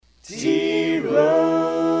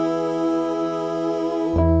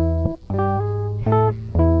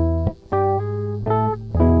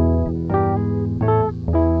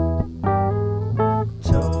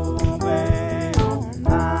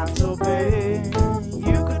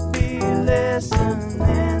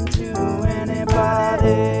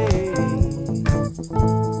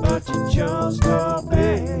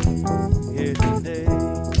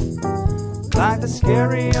Like the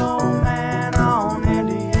scary old man on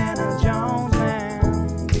Indiana Jones,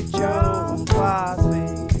 man, he chose wisely.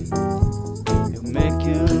 He'll make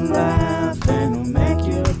you laugh and he'll make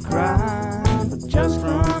you cry, but just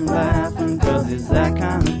from laughing, 'cause he's that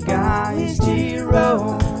kind of guy. He's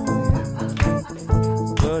T-Row,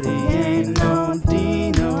 but he ain't no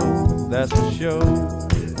Dino, that's for sure.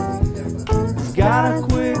 He's got a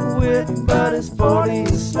quick wit, but his 40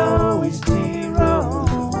 is slow. He's T-Row.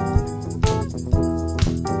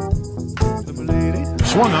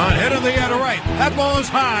 Swung on, hit in the air to right. That ball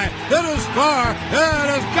is high. It is far. It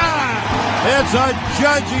is gone. It's a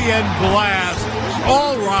Judgian blast.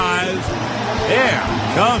 All rise. Here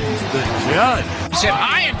comes the judge. He said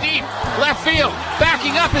high and deep. Left field.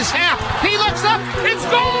 Backing up his half. He looks up. It's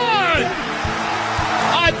gone.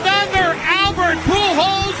 Another Albert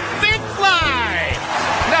Pujols big fly.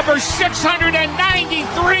 Number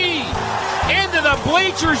 693 into the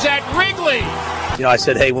bleachers at Wrigley. You know, I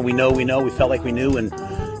said, hey, when we know, we know. We felt like we knew, and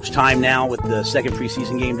it's time now with the second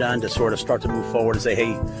preseason game done to sort of start to move forward and say,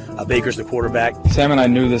 hey, Baker's the quarterback. Sam and I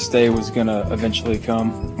knew this day was going to eventually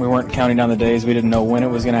come. We weren't counting down the days. We didn't know when it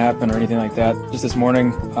was going to happen or anything like that. Just this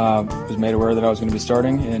morning, was made aware that I was going to be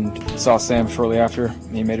starting and saw Sam shortly after.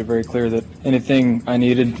 He made it very clear that anything I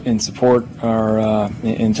needed in support or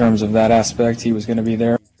in terms of that aspect, he was going to be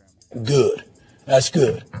there. Good. That's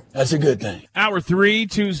good. That's a good thing. Hour 3,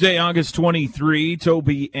 Tuesday, August 23.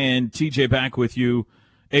 Toby and TJ back with you.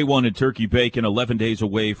 A1 and Turkey Bacon, 11 days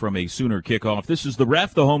away from a Sooner kickoff. This is The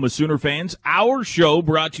Ref, the home of Sooner fans. Our show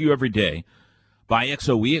brought to you every day by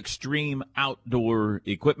XOE, Extreme Outdoor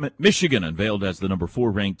Equipment. Michigan unveiled as the number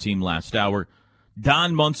 4 ranked team last hour.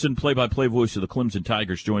 Don Munson, play-by-play voice of the Clemson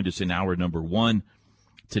Tigers, joined us in hour number 1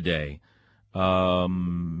 today.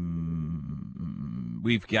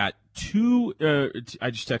 We've got two,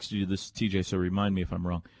 I just texted you this, TJ, so remind me if I'm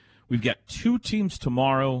wrong. We've got 2 teams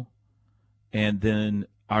tomorrow, and then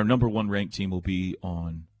our number 1 ranked team will be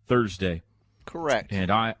on Thursday. Correct. And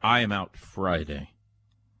I am out Friday.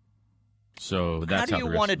 So that's how do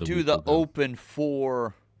you want to do the open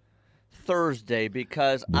for Thursday?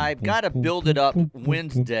 Because I've got to build it up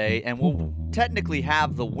Wednesday, and we'll technically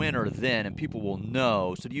have the winner then, and people will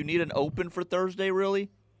know. So do you need an open for Thursday, really?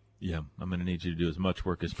 Yeah, I'm going to need you to do as much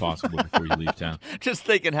work as possible before you leave town. Just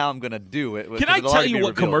thinking how I'm going to do it. Can I tell you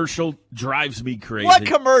what commercial drives me crazy? What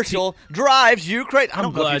commercial drives you crazy? I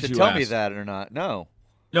don't know if you should tell me asked. that or not. No.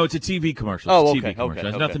 No, it's a TV commercial. Oh, it's a okay. TV commercial. It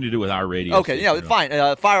has Okay. nothing to do with our radio. Okay, yeah, fine.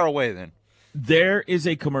 Fire away then. There is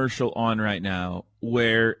a commercial on right now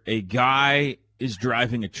where a guy is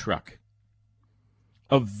driving a truck.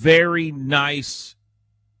 A very nice,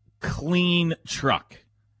 clean truck.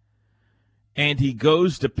 And he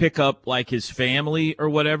goes to pick up, like, his family or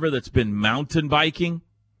whatever that's been mountain biking.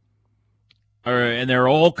 And they're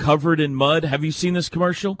all covered in mud. Have you seen this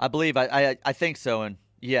commercial? I believe. I think so. And,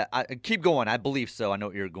 yeah, keep going. I believe so. I know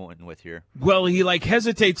what you're going with here. Well, he,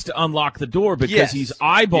 hesitates to unlock the door because he's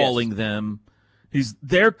eyeballing them.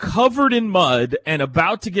 They're covered in mud and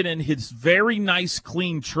about to get in his very nice,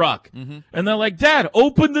 clean truck. Mm-hmm. And they're like, Dad,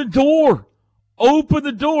 open the door. Open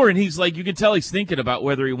the door. And he's like, you can tell he's thinking about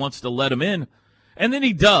whether he wants to let him in. And then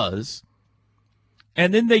he does.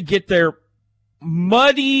 And then they get their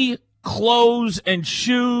muddy clothes and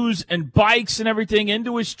shoes and bikes and everything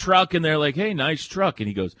into his truck. And they're like, hey, nice truck. And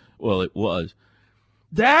he goes, well, it was.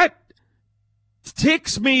 That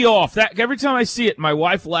ticks me off. That every time I see it, my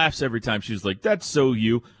wife laughs every time. She's like, that's so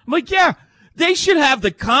you. I'm like, yeah, they should have the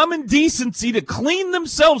common decency to clean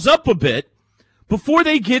themselves up a bit before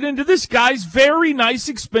they get into this guy's very nice,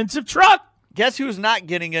 expensive truck. Guess who's not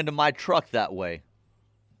getting into my truck that way?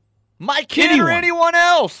 My kid or anyone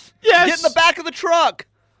else. Yes. Get in the back of the truck.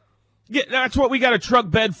 Yeah, that's what we got a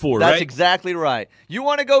truck bed for, right? That's exactly right. You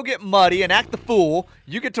want to go get muddy and act the fool,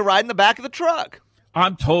 you get to ride in the back of the truck.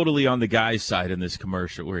 I'm totally on the guy's side in this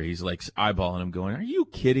commercial where he's like eyeballing him going, are you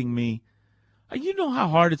kidding me? You know how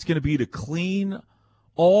hard it's going to be to clean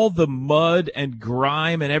all the mud and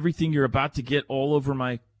grime and everything you're about to get all over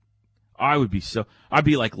my... I'd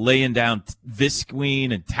be like laying down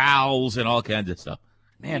Visqueen and towels and all kinds of stuff.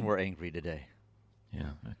 Man, we're angry today. Yeah.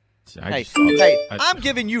 I'm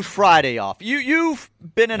giving you Friday off. You've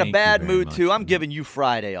been in a bad mood too. I'm giving you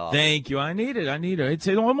Friday off. Thank you. I need it. It's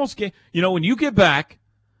almost game. When you get back,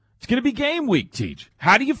 it's going to be game week, Teach.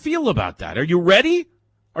 How do you feel about that? Are you ready?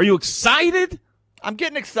 Are you excited? I'm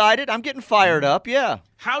getting excited. I'm getting fired up. Yeah.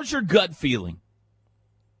 How's your gut feeling?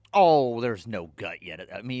 Oh, there's no gut yet.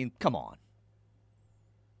 I mean, come on.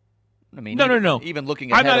 No. Even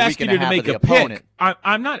looking ahead I'm not a week asking and you a to half make of the a opponent. pick.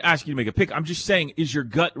 I'm not asking you to make a pick. I'm just saying, is your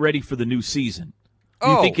gut ready for the new season? Do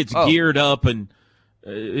you think it's geared up and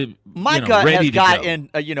my gut ready has to gotten,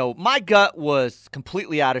 go? My gut was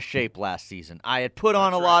completely out of shape last season. I had put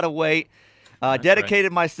on a lot of weight,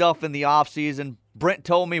 dedicated myself in the off season. Brent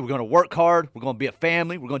told me we're going to work hard. We're going to be a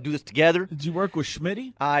family. We're going to do this together. Did you work with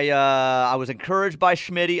Schmitty? I was encouraged by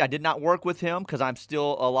Schmitty. I did not work with him because I'm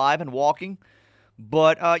still alive and walking.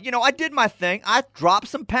 But, I did my thing. I dropped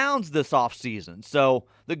some pounds this offseason, so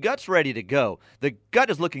the gut's ready to go. The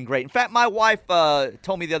gut is looking great. In fact, my wife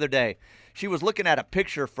told me the other day, she was looking at a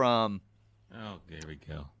picture from there we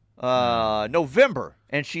go. November,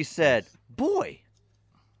 and she said, boy,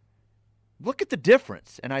 look at the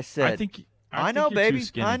difference. And I said, I know, baby.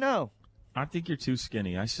 I know. I think you're too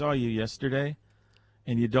skinny. I saw you yesterday,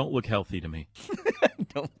 and you don't look healthy to me.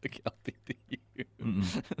 Don't look healthy to you.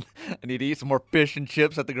 I need to eat some more fish and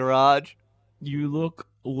chips at the garage. You look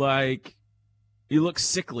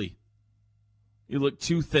sickly. You look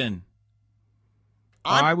too thin.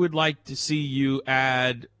 I would like to see you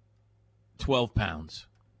add 12 pounds.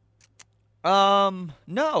 No.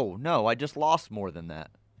 I just lost more than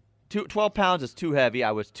that. 12 pounds is too heavy.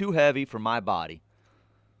 I was too heavy for my body.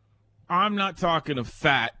 I'm not talking of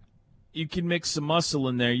fat. You can mix some muscle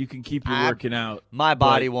in there. You can keep you working out. My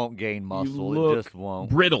body won't gain muscle. It just won't.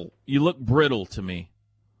 Brittle. You look brittle to me.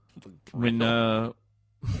 When I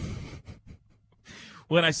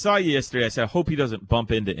saw you yesterday, I said, I hope he doesn't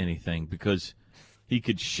bump into anything because he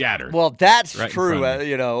could shatter. Well, that's true.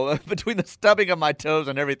 Between the stubbing of my toes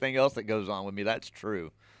and everything else that goes on with me, that's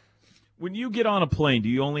true. When you get on a plane, do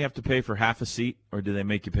you only have to pay for half a seat, or do they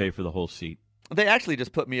make you pay for the whole seat? They actually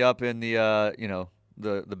just put me up in the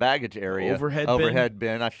the baggage area, overhead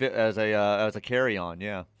bin. I fit as a carry-on.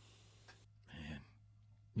 Yeah.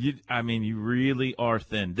 Man, you really are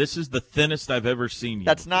thin. This is the thinnest I've ever seen you.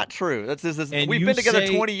 That's not true. We've been together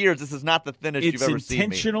 20 years. This is not the thinnest you've ever seen me.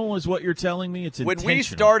 It's intentional, is what you're telling me. It's intentional. When we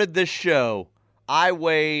started this show, I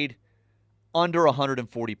weighed under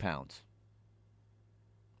 140 pounds,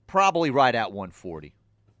 probably right at 140.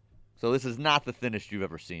 So this is not the thinnest you've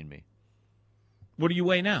ever seen me. What do you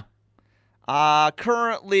weigh now?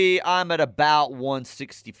 Currently, I'm at about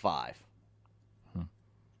 165.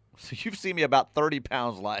 So you've seen me about 30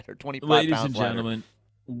 pounds lighter, 25 pounds lighter. Ladies and gentlemen,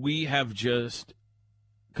 we have just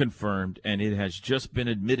confirmed, and it has just been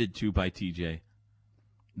admitted to by TJ,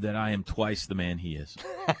 that I am twice the man he is.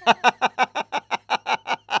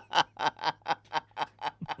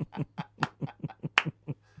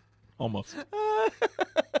 Almost.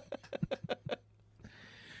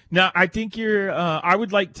 Now, I think I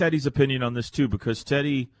would like Teddy's opinion on this, too, because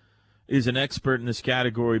Teddy is an expert in this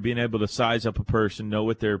category, being able to size up a person, know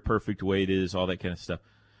what their perfect weight is, all that kind of stuff.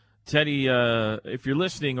 Teddy, if you're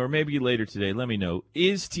listening, or maybe later today, let me know,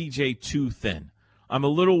 is TJ too thin? I'm a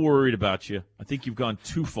little worried about you. I think you've gone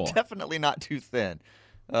too far. Definitely not too thin.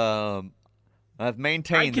 I've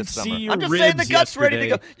maintained this summer. See your I'm just ribs saying the gut's ready to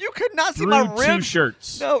go. You could not see my ribs. 2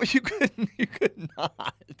 shirts. No, you couldn't. You could not.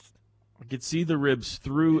 I could see the ribs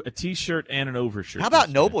through a T-shirt and an overshirt. How about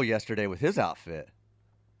Noble yesterday with his outfit?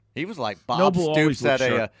 He was like Bob Stoops at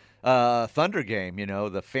a Thunder game,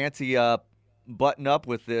 the fancy button-up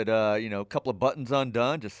with it, a couple of buttons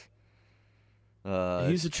undone, just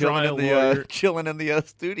he's a trial lawyer. Chilling in the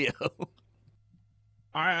studio.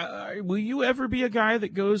 Will you ever be a guy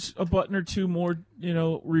that goes a button or two more,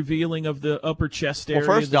 revealing of the upper chest area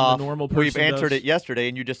first than off, the normal person we've answered does? it yesterday,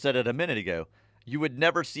 and you just said it a minute ago. You would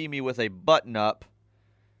never see me with a button-up.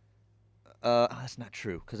 That's not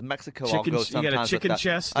true because in Mexico I'll go sometimes. You got a chicken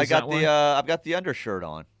chest? I've got the undershirt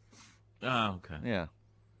on. Oh, okay. Yeah.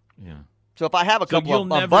 Yeah. So if I have a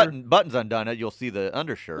couple of buttons undone, you'll see the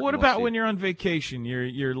undershirt. What about when you're on vacation?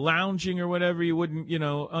 You're lounging or whatever. You wouldn't,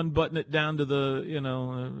 unbutton it down to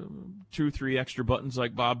the, 2 or 3 extra buttons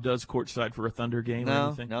like Bob does courtside for a Thunder game or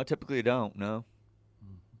anything? No, typically you don't. No.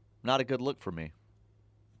 Not a good look for me.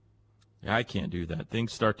 Yeah, I can't do that.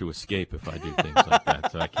 Things start to escape if I do things like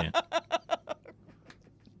that, so I can't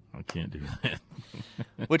do that.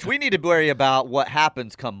 Which we need to worry about what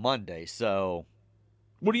happens come Monday. So,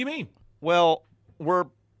 what do you mean? Well, we're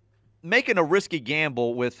making a risky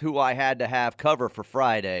gamble with who I had to have cover for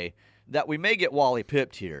Friday that we may get Wally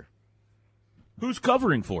pipped here. Who's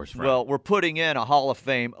covering for us, Frank? Well, we're putting in a Hall of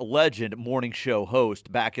Fame legend morning show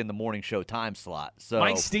host back in the morning show time slot. So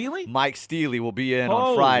Mike Steely? Mike Steely will be in Holy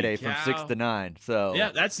on Friday cow. from 6 to 9. So Yeah,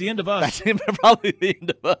 that's the end of us. that's probably the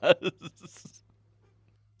end of us.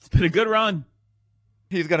 It's been a good run.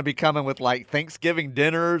 He's going to be coming with like Thanksgiving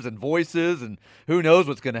dinners and voices, and who knows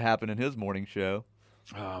what's going to happen in his morning show.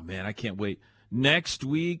 Oh, man, I can't wait. Next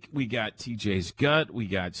week, we got TJ's Gut. We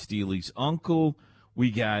got Steely's Uncle. We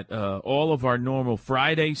got all of our normal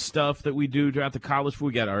Friday stuff that we do throughout the college.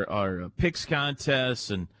 We got our picks contests.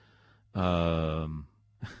 And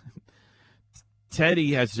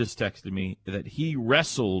Teddy has just texted me that he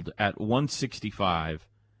wrestled at 165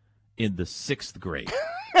 in the 6th grade.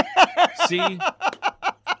 See?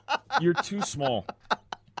 You're too small.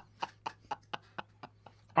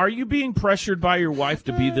 Are you being pressured by your wife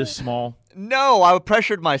to be this small? No, I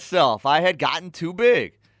pressured myself. I had gotten too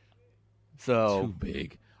big. So Too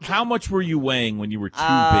big. How much were you weighing when you were too big?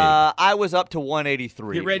 I was up to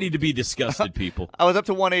 183. Get ready to be disgusted, people. I was up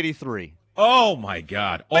to 183. Oh, my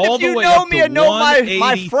God. But All if the you way know up me to and know my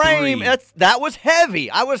 183. frame, that was heavy.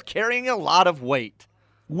 I was carrying a lot of weight.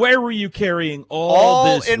 Where were you carrying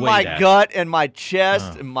all this in weight my at? gut and my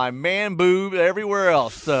chest and my man boob, everywhere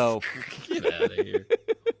else. So Get out of here.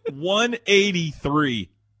 183.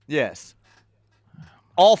 yes,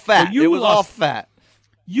 all fat. So you it was all lost- fat.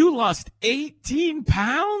 You lost 18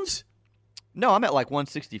 pounds? No, I'm at like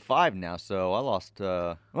 165 now. So I lost.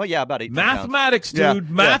 About 18 Mathematics, pounds. dude.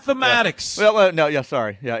 Mathematics. Yeah. Well, no, yeah,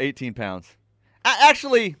 sorry. Yeah, 18 pounds.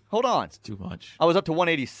 Actually, hold on. It's too much. I was up to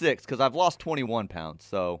 186 because I've lost 21 pounds.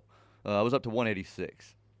 So I was up to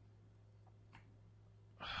 186.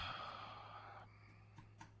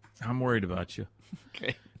 I'm worried about you.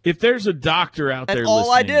 Okay. If there's a doctor out there And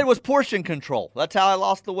all I listening, did was portion control. That's how I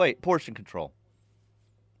lost the weight. Portion control.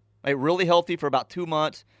 I ate really healthy for about 2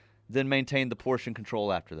 months, then maintained the portion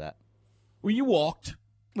control after that. well, you walked.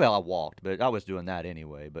 Well, I walked, but I was doing that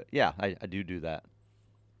anyway. But yeah, I do that.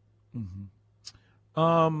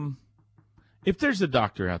 If there's a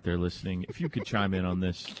doctor out there listening, if you could chime in on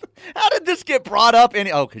this. How did this get brought up?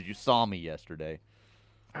 Because you saw me yesterday.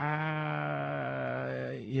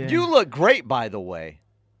 Yeah. You look great, by the way.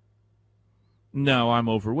 No, I'm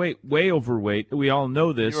overweight. Way overweight. We all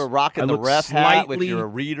know this. You were rocking I the look ref hat with slightly- your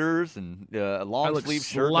readers and I long look sleeve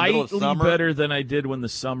shirt in the middle of slightly summer. better than I did when the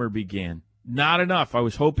summer began. Not enough. I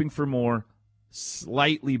was hoping for more.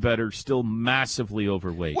 Slightly better. Still massively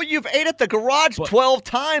overweight. Well, you've ate at the garage But- 12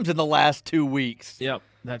 times in the last 2 weeks. Yep,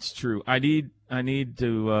 that's true. I need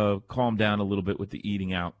to calm down a little bit with the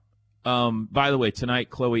eating out. By the way, tonight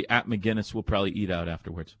Chloe at McGinnis will probably eat out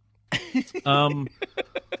afterwards.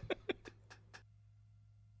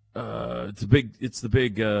 It's the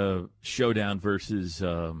big showdown versus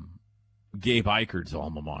Gabe Eichert's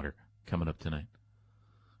alma mater coming up tonight.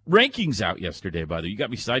 Rankings out yesterday, by the way. You got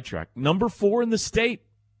me sidetracked. Number 4 in the state.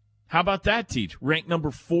 How about that, Teach? Ranked number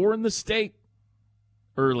 4 in the state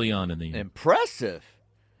early on in the year. Impressive.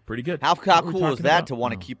 Pretty good. How What we're cool is talking that about. to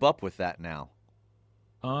want to keep up with that now?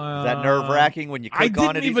 Is Uh, that nerve-wracking when you I click on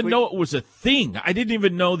it didn't each even week? know it was a thing. I didn't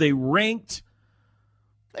even know they ranked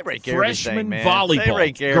They rank freshman everything, man. They volleyball,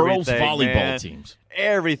 rank girls everything, volleyball man. teams.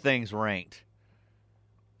 Everything's ranked.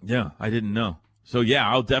 Yeah, I didn't know. So, yeah,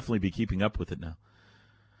 I'll definitely be keeping up with it now.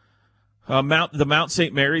 The Mount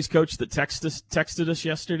St. Mary's coach that texted us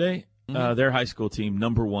yesterday, their high school team,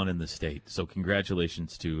 number 1 in the state. So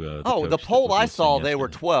congratulations to the coach The that poll was I listening saw, they were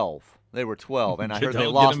yesterday. 12. They were 12, and I heard they Don't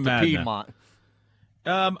get lost them to mad now. Piedmont.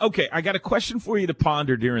 Okay, I got a question for you to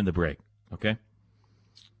ponder during the break, okay?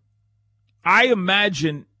 I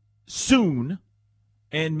imagine soon,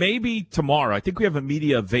 and maybe tomorrow, I think we have a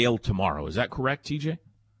media avail tomorrow. Is that correct, TJ?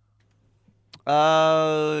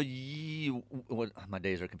 My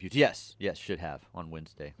days are confused. Yes, should have on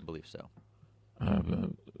Wednesday. I believe so.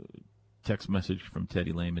 Text message from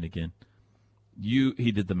Teddy Lehman again.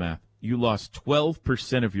 He did the math. You lost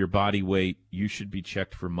 12% of your body weight. You should be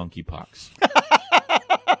checked for monkeypox.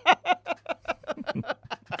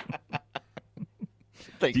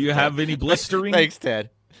 Do you have any blistering? Thanks, Ted.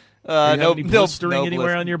 Do you have any blistering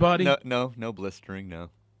anywhere on your body? No blistering, no.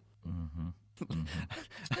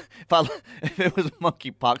 If it was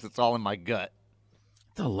monkeypox, it's all in my gut.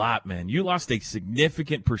 It's a lot, man. You lost a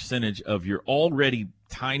significant percentage of your already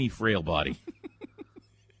tiny, frail body.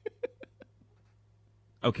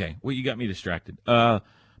 Okay, well, you got me distracted.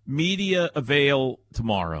 Media avail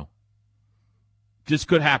tomorrow. This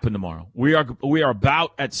could happen tomorrow. We are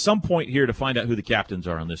about at some point here to find out who the captains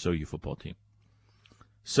are on this OU football team.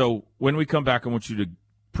 So when we come back, I want you to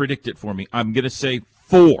predict it for me. I'm going to say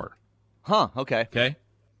 4. Huh, okay. Okay?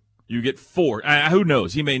 You get 4. Who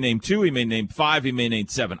knows? He may name 2. He may name 5. He may name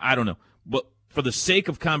 7. I don't know. But for the sake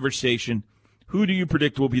of conversation, who do you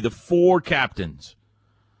predict will be the 4 captains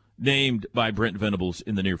named by Brent Venables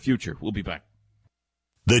in the near future? We'll be back.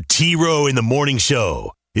 The T-Row in the Morning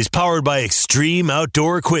Show is powered by Extreme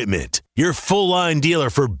Outdoor Equipment, your full-line dealer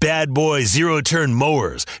for bad boy zero-turn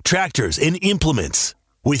mowers, tractors, and implements.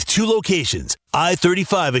 With 2 locations,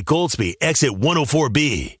 I-35 at Goldsby, exit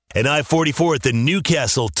 104B, and I-44 at the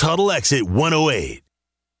Newcastle Tuttle, exit 108.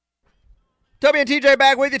 Toby and TJ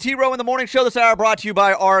back with you. T-Row in the Morning Show this hour brought to you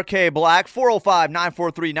by RK Black.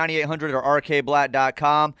 405-943-9800 or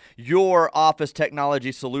rkblack.com. Your office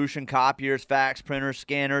technology solution, copiers, fax, printers,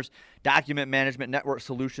 scanners, document management, network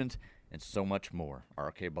solutions, and so much more.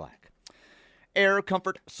 RK Black. Air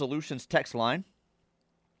Comfort Solutions text line.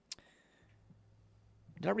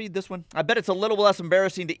 Did I read this one? I bet it's a little less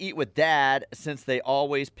embarrassing to eat with Dad since they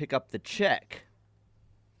always pick up the check.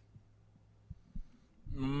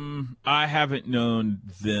 I haven't known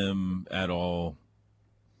them at all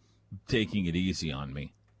taking it easy on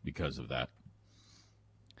me because of that.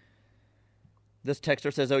 This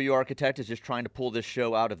texter says OU Architect is just trying to pull this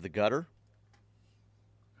show out of the gutter.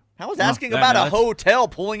 I was asking about a hotel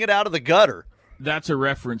pulling it out of the gutter. That's a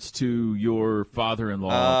reference to your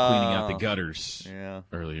father-in-law cleaning out the gutters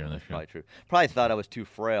earlier in the show. Probably true. Probably thought I was too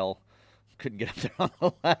frail. Couldn't get up there on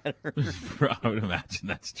the ladder. I would imagine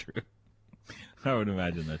that's true.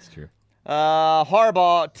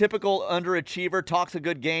 Harbaugh, typical underachiever, talks a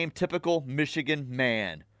good game, typical Michigan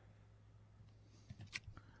man.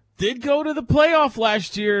 Did go to the playoff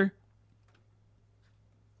last year.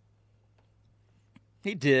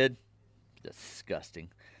 He did. Disgusting.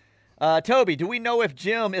 Toby, do we know if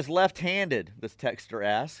Jim is left-handed? This texter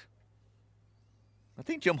asks. I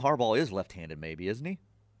think Jim Harbaugh is left-handed, maybe, isn't he?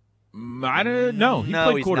 I don't know. He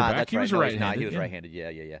played he's quarterback. Not. That's he was right. right-handed. He was right-handed.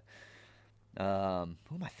 Yeah. Who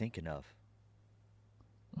am I thinking of?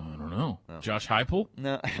 I don't know. Oh. Josh Heupel?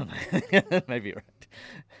 No, maybe you're right.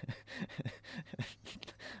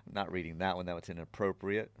 I'm not reading that one. That was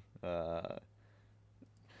inappropriate.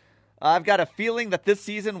 I've got a feeling that this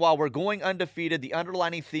season, while we're going undefeated, the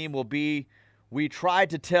underlining theme will be we tried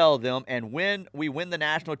to tell them, and when we win the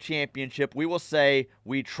national championship, we will say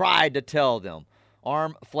we tried to tell them.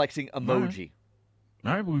 Arm flexing emoji.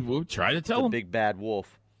 All right, we'll try to tell them. Big bad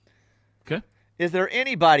wolf. Okay. Is there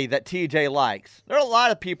anybody that TJ likes? There are a lot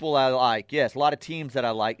of people I like. Yes, a lot of teams that I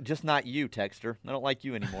like. Just not you, texter. I don't like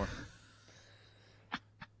you anymore.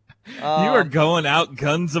 You are going out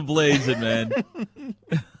guns a-blazing, man.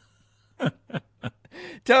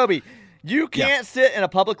 Toby, you can't sit in a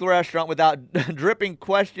public restaurant without dripping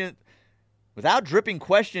questions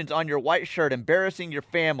on your white shirt, embarrassing your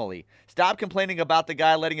family. Stop complaining about the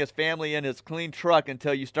guy letting his family in his clean truck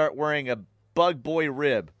until you start wearing a Bug Boy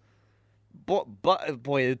rib.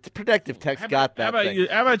 Boy, the protective text got that.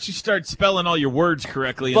 How about you start spelling all your words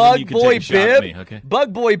correctly? Bug and then you can Boy take a shot at bib. Me, okay?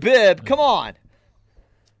 Bug Boy bib. Come on.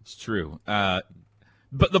 It's true. But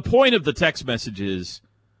the point of the text message is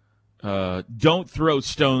don't throw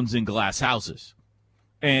stones in glass houses.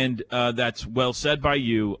 And that's well said by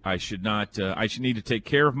you. I should not. I should need to take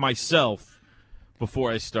care of myself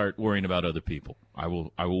before I start worrying about other people. I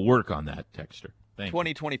will work on that, texter. Thank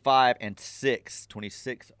 2025 and 6.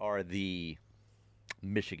 26 are the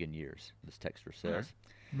Michigan years, this texter says.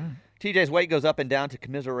 Right. TJ's weight goes up and down to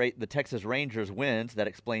commiserate the Texas Rangers' wins. That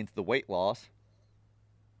explains the weight loss.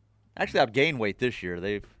 Actually, I've gained weight this year.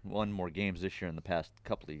 They've won more games this year in the past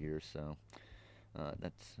couple of years. So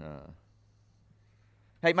that's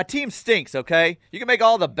Hey, my team stinks, okay? You can make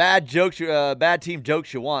all the bad team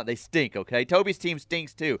jokes you want. They stink, okay? Toby's team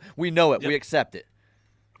stinks too. We know it. Yep. We accept it.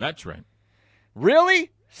 That's right.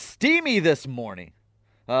 Really? Steamy this morning.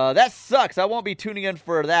 That sucks. I won't be tuning in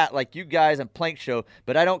for that like you guys and Plank Show,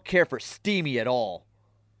 but I don't care for steamy at all.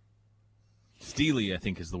 Steely, I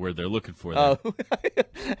think, is the word they're looking for. Oh,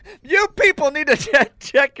 you people need to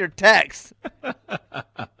check your texts.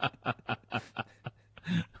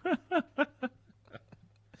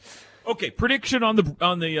 Okay, prediction on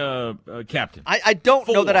the captain. I don't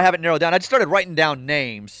know that I have it narrowed down. I just started writing down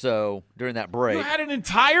names. So during that break, you had an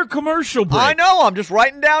entire commercial break. I know. I'm just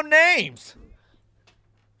writing down names.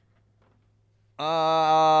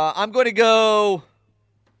 I'm going to go.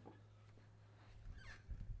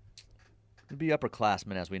 It'll be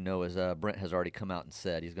upperclassmen, as we know, as Brent has already come out and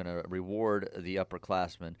said. He's going to reward the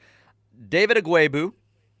upperclassmen. David Agwebu.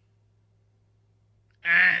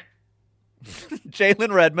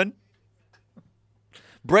 Jalen Redmond.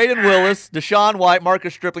 Braden Willis. Deshaun White.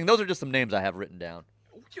 Marcus Stripling. Those are just some names I have written down.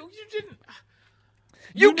 You didn't.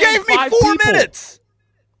 You gave me 4 minutes.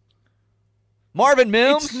 Marvin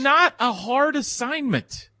Mims? It's not a hard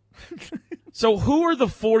assignment. So who are the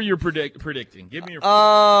 4 you're predicting? Give me your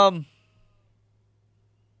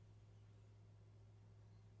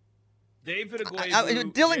David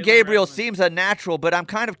Aguayo. Dylan Gabriel seems unnatural, but I'm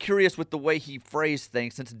kind of curious with the way he phrased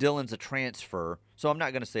things since Dylan's a transfer. So I'm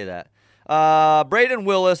not going to say that. Braden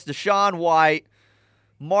Willis, Deshaun White,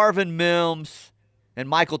 Marvin Mims, and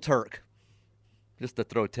Michael Turk. Just to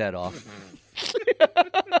throw Ted off.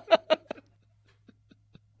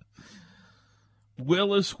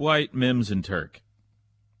 Willis, White, Mims, and Turk.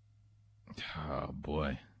 Oh,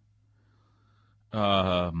 boy.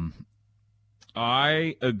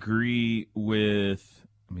 I agree with,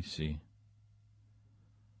 let me see.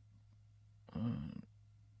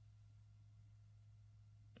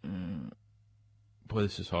 Boy,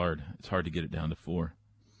 this is hard. It's hard to get it down to 4.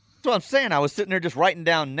 That's what I'm saying. I was sitting there just writing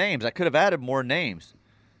down names. I could have added more names.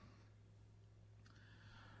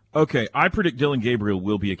 Okay, I predict Dylan Gabriel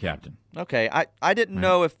will be a captain. Okay, I didn't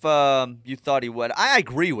know if you thought he would. I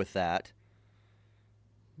agree with that.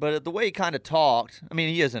 But the way he kind of talked, I mean,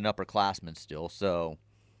 he is an upperclassman still, so.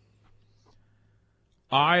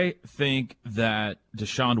 I think that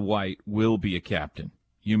Deshaun White will be a captain.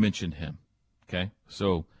 You mentioned him, okay?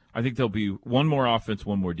 So I think there'll be one more offense,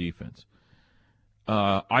 one more defense.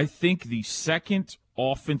 I think the second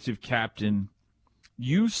offensive captain,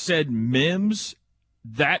 you said Mims.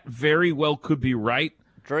 That very well could be right.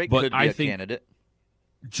 Drake but could be a candidate.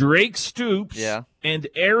 Drake Stoops and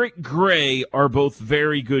Eric Gray are both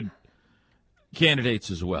very good candidates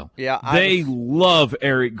as well. Yeah, they love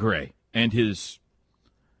Eric Gray and his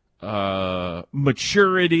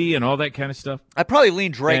maturity and all that kind of stuff. I probably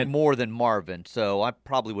lean Drake more than Marvin, so I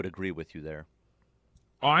probably would agree with you there.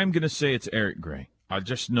 I'm going to say it's Eric Gray. I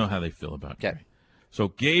just know how they feel about Gray. So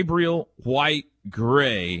Gabriel, White,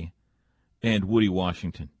 Gray, and Woody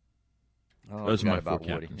Washington. Oh, those are my 4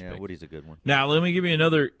 captains. Woody. Yeah, Woody's a good one. Now, let me give you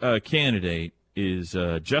another candidate. Is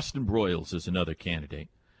Justin Broyles is another candidate.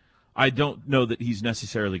 I don't know that he's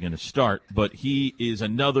necessarily going to start, but he is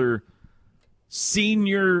another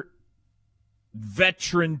senior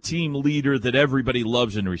veteran team leader that everybody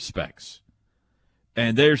loves and respects.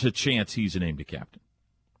 And there's a chance he's named a captain.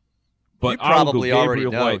 But you probably already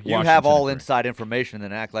know. White, you have all inside information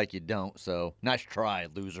and then act like you don't, so nice try,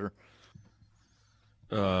 loser.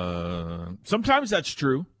 Sometimes that's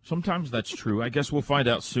true. I guess we'll find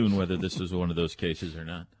out soon whether this is one of those cases or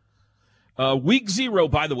not. Week 0,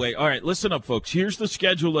 by the way. All right, listen up, folks. Here's the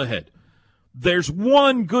schedule ahead. There's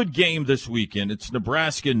one good game this weekend. It's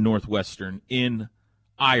Nebraska and Northwestern in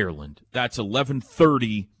Ireland. That's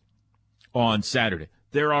 11:30 on Saturday.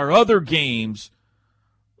 There are other games.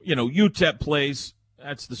 You know, UTEP plays.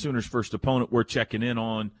 That's the Sooners' first opponent we're checking in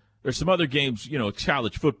on. There's some other games, you know,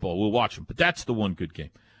 college football. We'll watch them, but that's the one good game.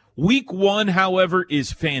 Week 1, however,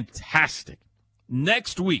 is fantastic.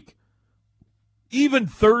 Next week, even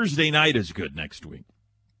Thursday night is good next week.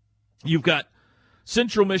 You've got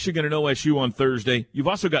Central Michigan and OSU on Thursday. You've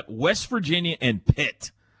also got West Virginia and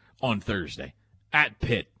Pitt on Thursday at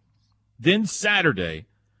Pitt. Then Saturday,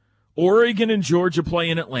 Oregon and Georgia play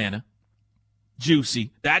in Atlanta.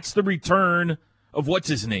 Juicy. That's the return of what's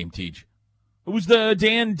his name, Teej? Who's the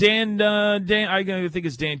Dan, I think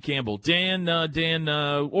it's Dan Campbell. Dan,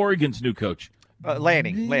 Oregon's new coach.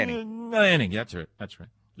 Lanning, that's right.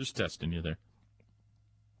 Just testing you there.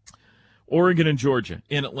 Oregon and Georgia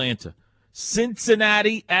in Atlanta.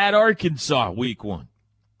 Cincinnati at Arkansas, week 1.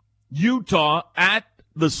 Utah at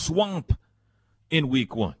the Swamp in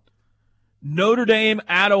week 1. Notre Dame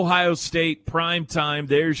at Ohio State, prime time.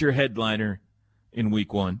 There's your headliner in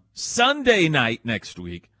week 1. Sunday night next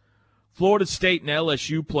week. Florida State and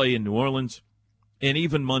LSU play in New Orleans. And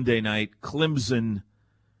even Monday night, Clemson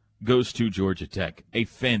goes to Georgia Tech. A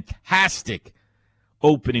fantastic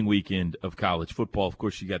opening weekend of college football. Of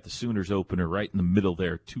course, you got the Sooners opener right in the middle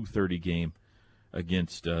there, 2:30 game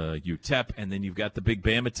against UTEP. And then you've got the big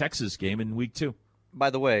Bama Texas game in week 2. By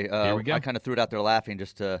the way, I kind of threw it out there laughing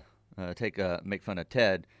just to make fun of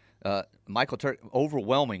Ted. Michael Turk,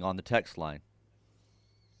 overwhelming on the text line.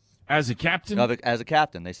 As a captain? As a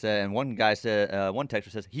captain. They said, and one guy said, one texter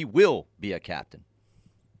says, he will be a captain.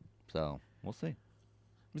 So, we'll see.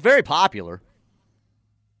 Very popular.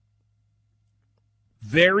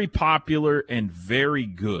 Very popular and very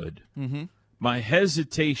good. Mm-hmm. My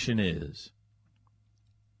hesitation is,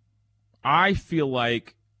 I feel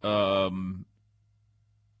like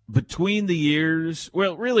between the years,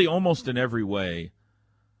 well, really almost in every way,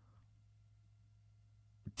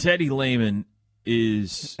 Teddy Lehman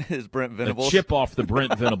is Brent Venables. A chip off the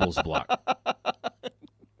Brent Venables block.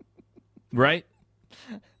 Right?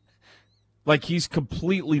 Like he's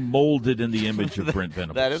completely molded in the image of Brent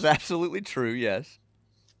Venables. That is absolutely true, yes.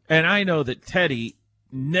 And I know that Teddy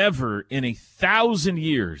never in 1,000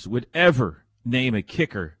 years would ever name a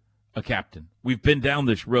kicker a captain. We've been down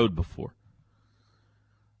this road before.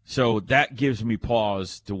 So that gives me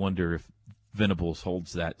pause to wonder if Venables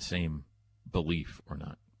holds that same belief or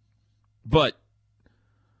not. But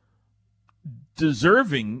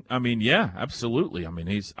deserving, I mean, yeah, absolutely. I mean,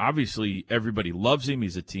 he's obviously, everybody loves him.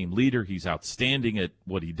 He's a team leader. He's outstanding at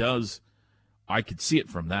what he does. I could see it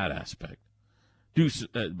from that aspect. But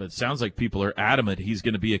it sounds like people are adamant he's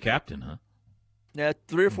going to be a captain, huh? Yeah,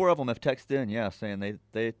 3 or 4 of them have texted in, saying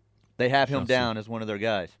they have him down as one of their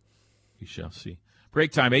guys. We shall see.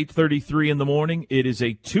 Break time, 8:33 in the morning. It is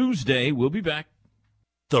a Tuesday. We'll be back.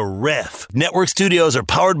 The Ref. Network studios are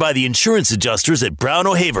powered by the insurance adjusters at Brown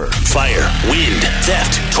O'Haver. Fire, wind,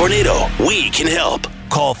 theft, tornado. We can help.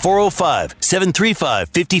 Call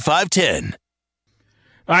 405-735-5510.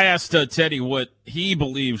 I asked Teddy what he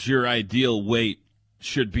believes your ideal weight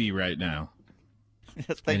should be right now.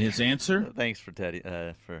 And his answer? Thanks for Teddy,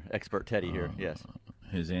 for expert Teddy here. Yes.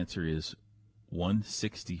 His answer is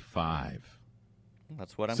 165.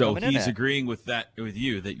 That's what I'm so coming in he's at. agreeing with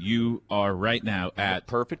you that you are right now at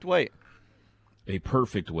perfect weight. A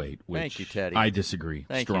perfect weight, which Thank you, Teddy. I disagree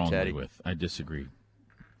strongly Teddy. with. I disagree.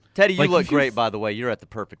 Teddy, you look great, by the way. You're at the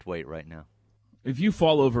perfect weight right now. If you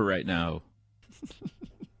fall over right now,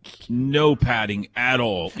 no padding at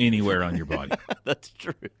all anywhere on your body. That's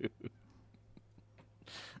true.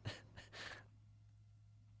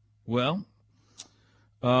 Well,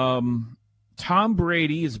 Tom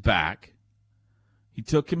Brady is back. He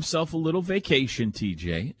took himself a little vacation,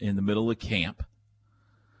 TJ, in the middle of camp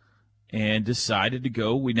and decided to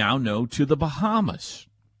go, we now know, to the Bahamas.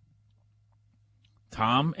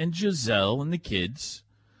 Tom and Giselle and the kids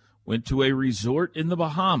went to a resort in the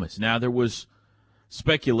Bahamas. Now, there was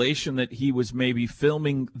speculation that he was maybe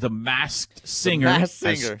filming The Masked Singer, as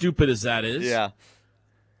stupid as that is. Yeah.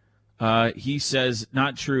 He says,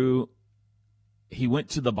 not true. He went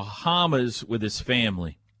to the Bahamas with his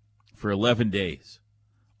family for 11 days.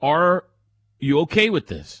 Are you okay with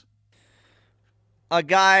this? A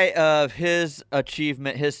guy of his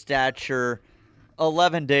achievement, his stature,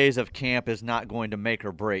 11 days of camp is not going to make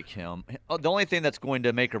or break him. The only thing that's going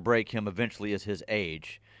to make or break him eventually is his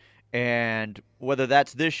age. And whether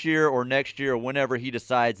that's this year or next year or whenever he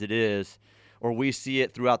decides it is, or we see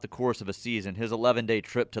it throughout the course of a season, his 11-day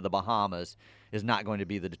trip to the Bahamas is not going to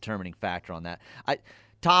be the determining factor on that.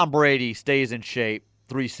 Tom Brady stays in shape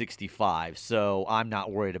 365, so I'm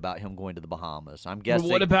not worried about him going to the Bahamas. I'm guessing.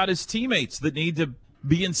 But what about his teammates that need to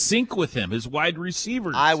be in sync with him, his wide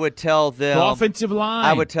receivers? I would tell them. The offensive line.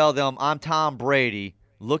 I would tell them, I'm Tom Brady.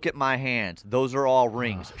 Look at my hands. Those are all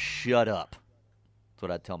rings. Shut up. That's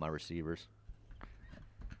what I'd tell my receivers.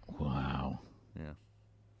 Wow. Yeah.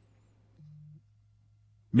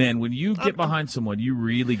 Man, when you get behind someone, you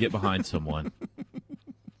really get behind someone.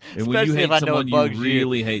 And when Especially you hate someone, you bugs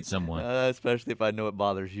really hate someone. Especially if I know it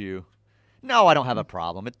bothers you. No, I don't have a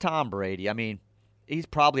problem. It's Tom Brady. I mean, he's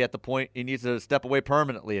probably at the point he needs to step away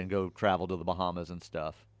permanently and go travel to the Bahamas and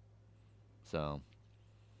stuff. So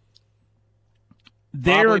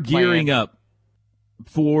they're gearing up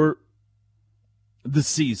for the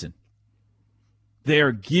season. They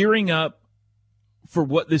are gearing up for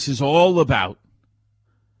what this is all about.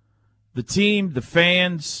 The team, the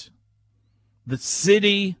fans, the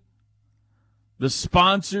city, the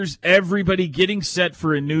sponsors, everybody getting set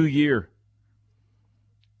for a new year.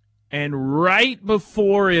 And right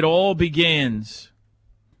before it all begins,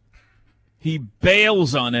 he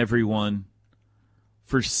bails on everyone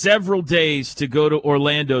for several days to go to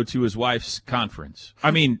Orlando to his wife's conference.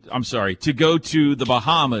 To go to the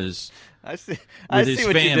Bahamas. I see what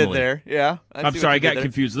you did there. Yeah. I'm sorry, I got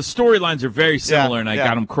confused. The storylines are very similar, and I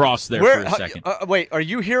got them crossed there for a second. Wait, are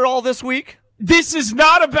you here all this week? This is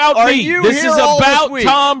not about me. This is about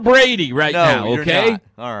Tom Brady now, okay? You're not.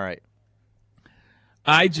 All right.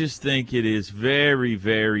 I just think it is very,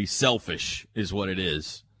 very selfish is what it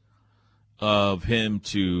is of him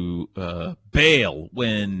to bail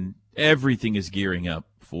when everything is gearing up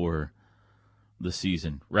for the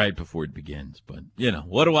season right before it begins. But,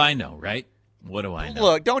 what do I know, right? What do I know?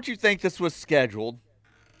 Look, don't you think this was scheduled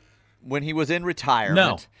when he was in retirement?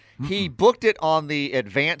 No. He booked it on the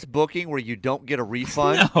advanced booking where you don't get a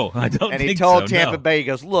refund. No, I don't think so. And he told Tampa Bay, he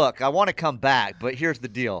goes, look, I want to come back, but here's the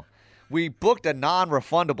deal. We booked a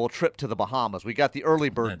non-refundable trip to the Bahamas. We got the early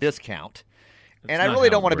bird discount. And I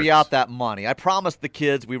really don't want to be out that money. I promised the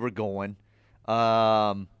kids we were going.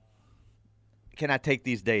 Can I take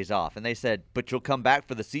these days off? And they said, but you'll come back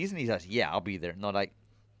for the season? He says, yeah, I'll be there. And they're like,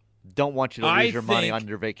 Don't want you to lose your money on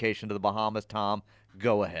your vacation to the Bahamas, Tom.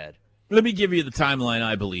 Go ahead. Let me give you the timeline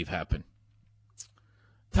I believe happened.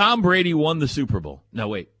 Tom Brady won the Super Bowl. No,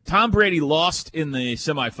 wait. Tom Brady lost in the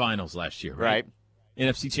semifinals last year, right?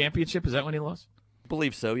 NFC Championship, is that when he lost? I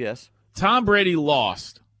believe so, yes. Tom Brady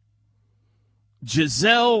lost.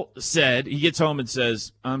 Giselle said, he gets home and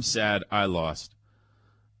says, I'm sad, I lost.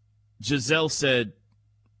 Giselle said,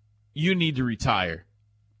 you need to retire.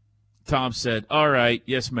 Tom said, all right,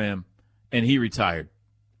 yes, ma'am. And he retired.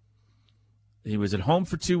 He was at home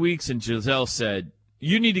for 2 weeks, and Giselle said,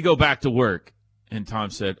 you need to go back to work. And Tom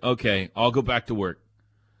said, okay, I'll go back to work.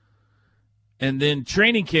 And then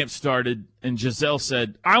training camp started, and Giselle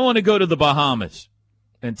said, I want to go to the Bahamas.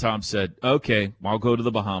 And Tom said, okay, I'll go to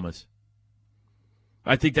the Bahamas.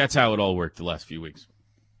 I think that's how it all worked the last few weeks.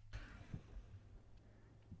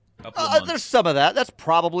 There's some of that. That's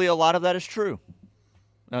probably a lot of that is true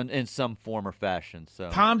in some form or fashion. So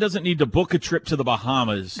Tom doesn't need to book a trip to the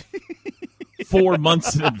Bahamas 4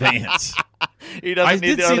 months in advance. He doesn't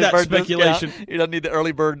need the early bird speculation. Discount. He doesn't need the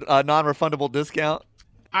early bird non-refundable discount.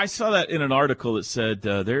 I saw that in an article that said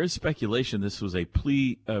there is speculation this was a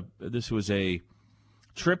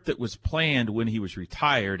trip that was planned when he was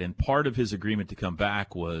retired, and part of his agreement to come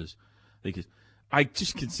back was because I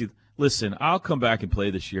just can see. Listen, I'll come back and play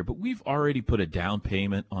this year, but we've already put a down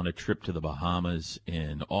payment on a trip to the Bahamas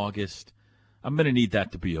in August. I'm going to need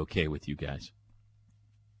that to be okay with you guys.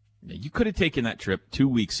 You could have taken that trip 2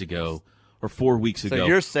 weeks ago or 4 weeks ago,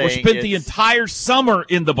 you're saying or spent the entire summer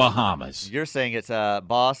in the Bahamas. You're saying it's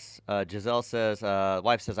boss. Giselle says,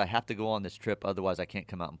 wife says, I have to go on this trip, otherwise I can't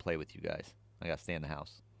come out and play with you guys. I got to stay in the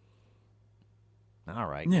house. All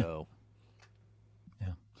right, go.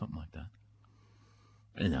 Yeah, something like that.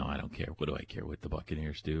 No, I don't care. What do I care what the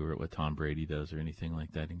Buccaneers do or what Tom Brady does or anything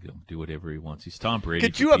like that? He can do whatever he wants. He's Tom Brady.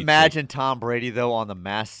 Could you imagine Tom Brady, though, on The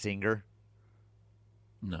Masked Singer?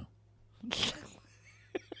 No.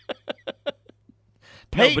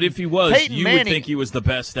 Peyton, no, but if he was, Peyton you Manning, would think he was the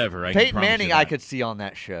best ever. Peyton Manning I could see on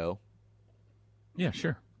that show. Yeah,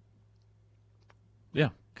 sure. Yeah.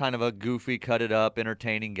 Kind of a goofy, cut-it-up,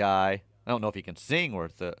 entertaining guy. I don't know if he can sing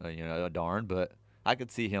worth a darn, but I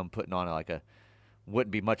could see him putting on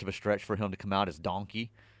wouldn't be much of a stretch for him to come out as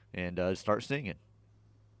Donkey and start singing.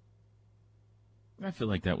 I feel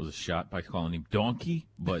like that was a shot by calling him Donkey,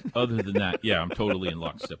 but other than that, yeah, I'm totally in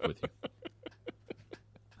lockstep with you.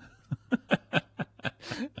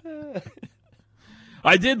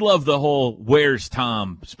 I did love the whole where's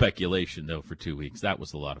Tom speculation, though, for 2 weeks. That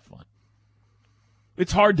was a lot of fun.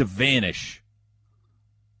 It's hard to vanish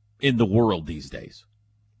in the world these days.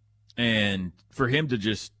 And for him to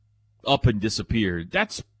just up and disappear,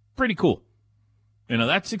 that's pretty cool.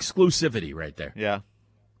 That's exclusivity right there. Yeah.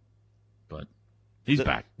 But he's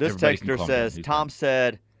back. This texter says, Tom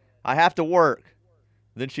said, I have to work.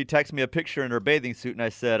 Then she texted me a picture in her bathing suit, and I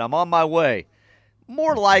said, I'm on my way.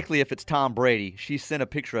 More likely, if it's Tom Brady, she sent a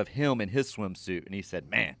picture of him in his swimsuit, and he said,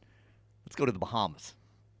 man, let's go to the Bahamas.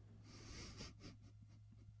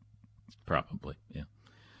 Probably, yeah.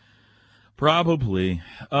 Probably.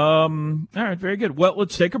 All right, very good. Well,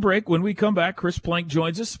 let's take a break. When we come back, Chris Plank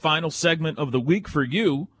joins us. Final segment of the week for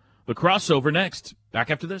you. The crossover next. Back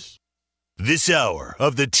after this. This hour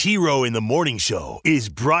of the T-Row in the Morning Show is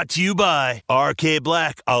brought to you by RK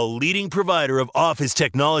Black, a leading provider of office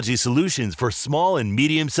technology solutions for small and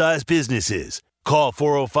medium-sized businesses. Call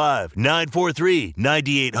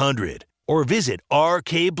 405-943-9800 or visit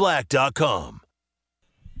rkblack.com.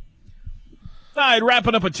 All right,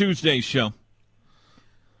 wrapping up a Tuesday show.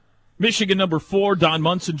 Michigan number 4, Don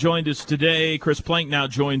Munson joined us today. Chris Plank now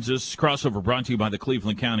joins us. Crossover brought to you by the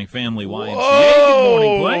Cleveland County Family YMCA. Good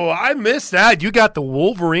morning, Plank. I missed that. You got the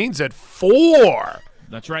Wolverines at 4.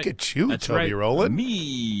 That's right. Look at you, That's Toby right. Rowland.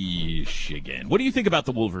 Michigan. What do you think about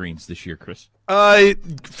the Wolverines this year, Chris?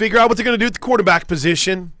 Figure out what they're going to do at the quarterback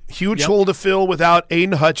position. Huge hole to fill without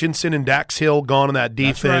Aiden Hutchinson and Dax Hill gone on that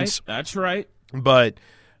defense. That's right. But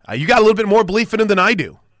you got a little bit more belief in him than I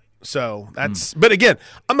do. So that's But again,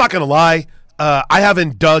 I'm not going to lie. I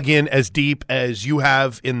haven't dug in as deep as you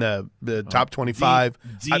have in the top 25.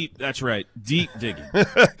 Deep, that's right. Deep digging.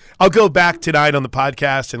 I'll go back tonight on the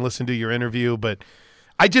podcast and listen to your interview. But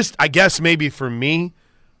I guess maybe for me,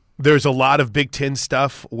 there's a lot of Big Ten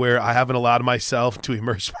stuff where I haven't allowed myself to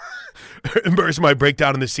immerse my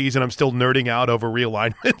breakdown in the season. I'm still nerding out over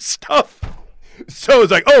realignment stuff. So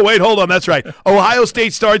it's like, oh, wait, hold on. That's right. Ohio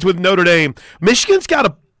State starts with Notre Dame. Michigan's got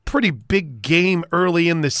a pretty big game early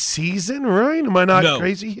in the season, right? Am I not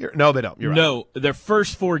crazy here? No, they don't. You're right. No, their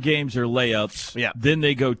first 4 games are layups. Yeah. Then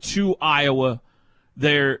they go to Iowa.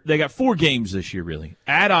 They got 4 games this year, really.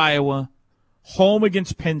 At Iowa, home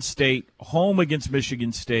against Penn State, home against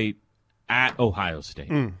Michigan State, at Ohio State.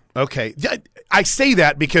 Okay. I say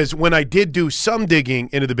that because when I did do some digging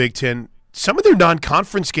into the Big Ten, some of their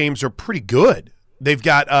non-conference games are pretty good. They've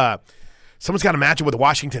got someone's got a matchup with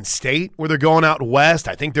Washington State where they're going out west.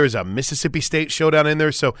 I think there's a Mississippi State showdown in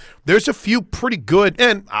there. So there's a few pretty good,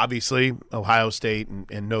 and obviously Ohio State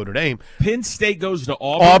and Notre Dame. Penn State goes to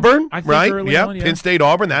Auburn. I think, right? Yeah, Penn State,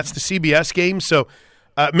 Auburn. That's the CBS game. So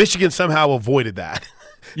Michigan somehow avoided that.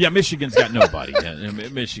 Yeah, Michigan's got nobody.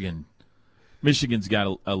 Michigan's got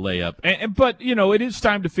a layup. But, it is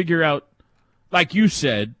time to figure out, like you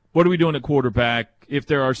said, what are we doing at quarterback, if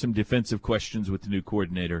there are some defensive questions with the new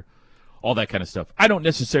coordinator, all that kind of stuff. I don't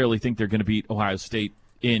necessarily think they're going to beat Ohio State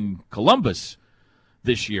in Columbus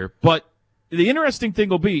this year. But the interesting thing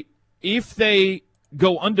will be if they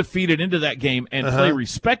go undefeated into that game and play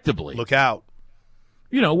respectably. Look out.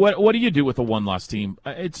 What do you do with a one-loss team?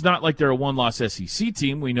 It's not like they're a one-loss SEC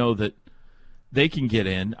team. We know that they can get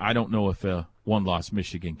in. I don't know if a one-loss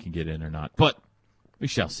Michigan can get in or not, but we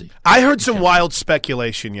shall see. I heard some wild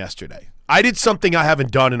speculation yesterday. I did something I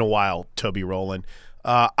haven't done in a while, Toby Rowland.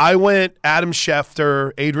 I went Adam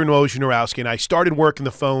Schefter, Adrian Wojnarowski, and I started working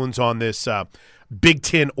the phones on this Big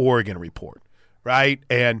Ten Oregon report, right?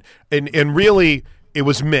 And really it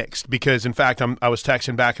was mixed because, in fact, I was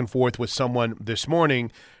texting back and forth with someone this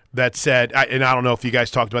morning that said, and I don't know if you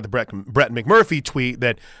guys talked about the Brett McMurphy tweet,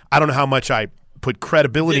 that I don't know how much I put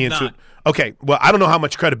credibility into it. Okay, well, I don't know how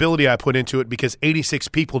much credibility I put into it because 86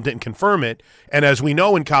 people didn't confirm it. And as we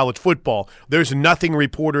know in college football, there's nothing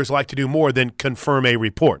reporters like to do more than confirm a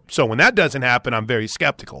report. So when that doesn't happen, I'm very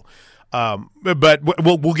skeptical. But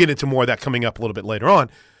we'll get into more of that coming up a little bit later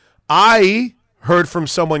on. I heard from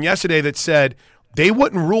someone yesterday that said they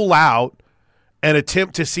wouldn't rule out an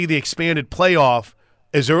attempt to see the expanded playoff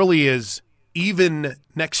as early as even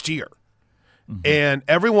next year. Mm-hmm. And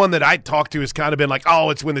everyone that I talked to has kind of been like, oh,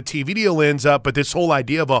 it's when the TV deal ends up. But this whole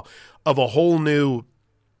idea of a whole new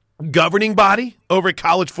governing body over at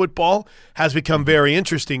college football has become very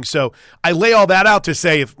interesting. So I lay all that out to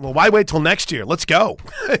say, why wait till next year? Let's go.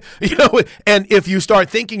 And if you start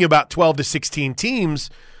thinking about 12 to 16 teams,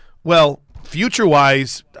 well,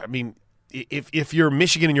 future-wise, I mean, if you're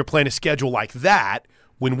Michigan and you're playing a schedule like that,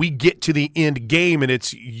 when we get to the end game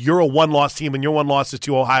and you're a one-loss team and your one loss is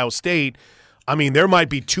to Ohio State, I mean, there might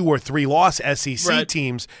be 2 or 3 loss SEC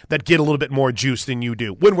teams that get a little bit more juice than you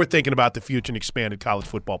do when we're thinking about the future and expanded college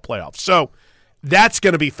football playoffs. So that's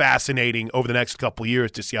going to be fascinating over the next couple of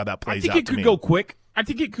years to see how that plays out. I think it could go quick. I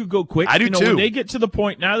do too. When they get to the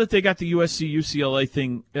point, now that they got the USC-UCLA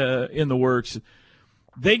thing in the works,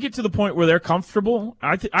 they get to the point where they're comfortable.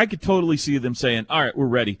 I could totally see them saying, all right, we're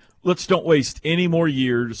ready. Let's don't waste any more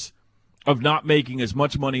years of not making as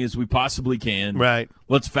much money as we possibly can. Right.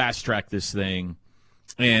 Let's fast-track this thing,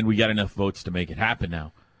 and we got enough votes to make it happen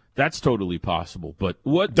now. That's totally possible. But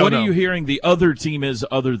what are you hearing the other team is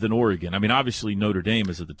other than Oregon? I mean, obviously Notre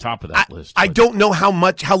Dame is at the top of that list. I don't know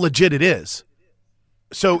how legit it is.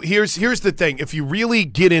 So here's the thing. If you really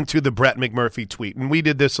get into the Brett McMurphy tweet, and we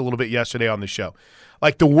did this a little bit yesterday on the show,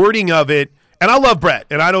 like the wording of it, and I love Brett,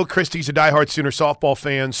 and I know Christy's a diehard Sooner softball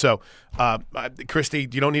fan, so Christy,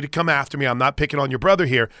 you don't need to come after me. I'm not picking on your brother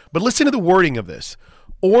here, but listen to the wording of this.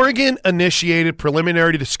 Oregon initiated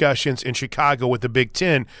preliminary discussions in Chicago with the Big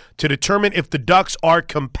Ten to determine if the Ducks are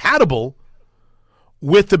compatible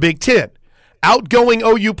with the Big Ten. Outgoing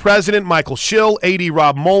OU President Michael Schill, AD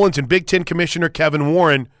Rob Mullins, and Big Ten Commissioner Kevin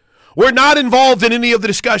Warren were not involved in any of the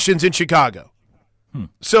discussions in Chicago.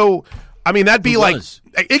 So, I mean, that'd be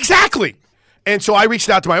exactly. And so I reached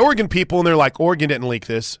out to my Oregon people, and they're like, Oregon didn't leak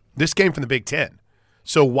this. This came from the Big Ten.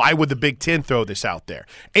 So why would the Big Ten throw this out there?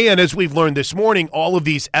 And as we've learned this morning, all of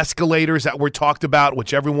these escalators that were talked about,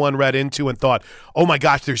 which everyone read into and thought, oh, my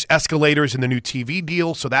gosh, there's escalators in the new TV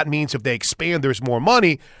deal, so that means if they expand, there's more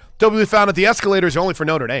money. We found that the escalators are only for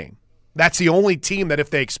Notre Dame. That's the only team that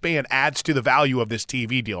if they expand adds to the value of this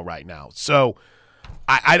TV deal right now. So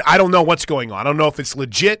I don't know what's going on. I don't know if it's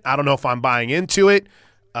legit. I don't know if I'm buying into it.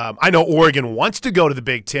 I know Oregon wants to go to the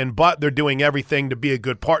Big Ten, but they're doing everything to be a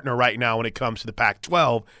good partner right now when it comes to the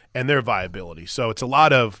Pac-12 and their viability. So it's a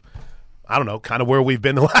lot of, I don't know, kind of where we've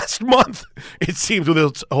been the last month. It seems with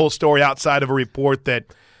this whole story outside of a report that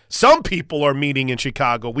some people are meeting in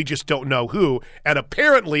Chicago. We just don't know who. And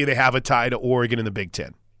apparently they have a tie to Oregon in the Big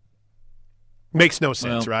Ten. Makes no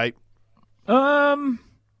sense, right?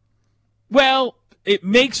 Well, it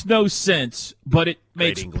makes no sense, but it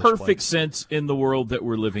makes perfect sense in the world that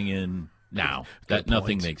we're living in now. That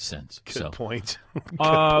nothing makes sense. Good point.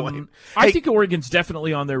 I think Oregon's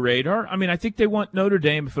definitely on their radar. I mean, I think they want Notre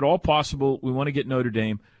Dame. If at all possible, we want to get Notre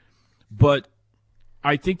Dame. but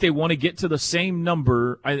I think they want to get to the same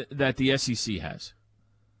number that the SEC has.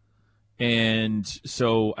 And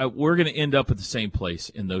so we're going to end up at the same place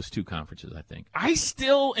in those two conferences, I think. I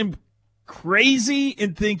still am crazy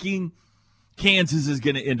in thinking Kansas is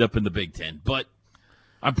going to end up in the Big Ten, but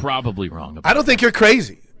I'm probably wrong about I don't think you're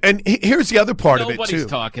crazy. And here's the other part of it, too. Nobody's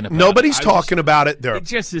talking about Nobody's talking about it. It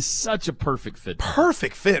just is such a perfect fit.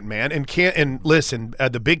 Perfect fit, man. And listen,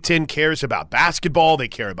 the Big Ten cares about basketball. They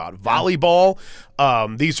care about volleyball.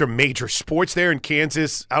 These are major sports there in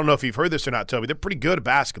Kansas. I don't know if you've heard this or not, Toby. They're pretty good at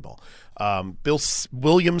basketball.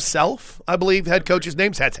 William Self, I believe, head coach's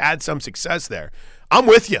name, has had some success there. I'm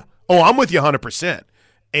with you. I'm with you 100%.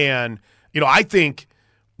 And, I think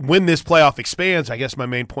when this playoff expands, I guess my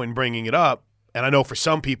main point in bringing it up, and I know for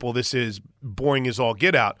some people this is boring as all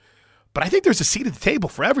get out, but I think there's a seat at the table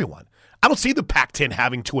for everyone. I don't see the Pac-10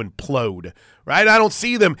 having to implode, right? I don't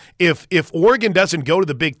see them if Oregon doesn't go to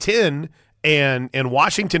the Big Ten and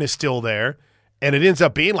Washington is still there and it ends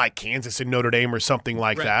up being like Kansas and Notre Dame or something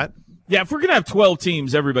like that. Yeah, if we're going to have 12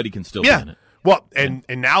 teams, everybody can still be in it. Well, and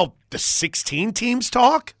now the 16 teams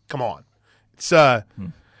talk? Come on.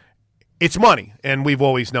 It's money, and we've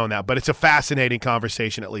always known that, but it's a fascinating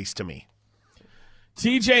conversation, at least to me.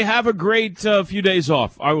 TJ, have a great few days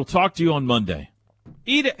off. I will talk to you on Monday.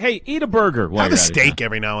 Eat a burger. Have a steak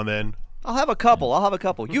every now and then. I'll have a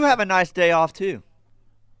couple. You have a nice day off, too.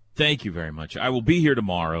 Thank you very much. I will be here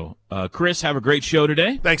tomorrow. Chris, have a great show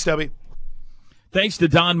today. Thanks, Debbie. Thanks to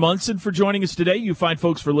Don Munson for joining us today. You fine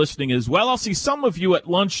folks for listening as well. I'll see some of you at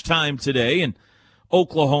lunchtime today in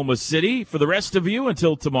Oklahoma City. For the rest of you,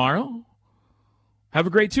 until tomorrow, have a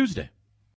great Tuesday.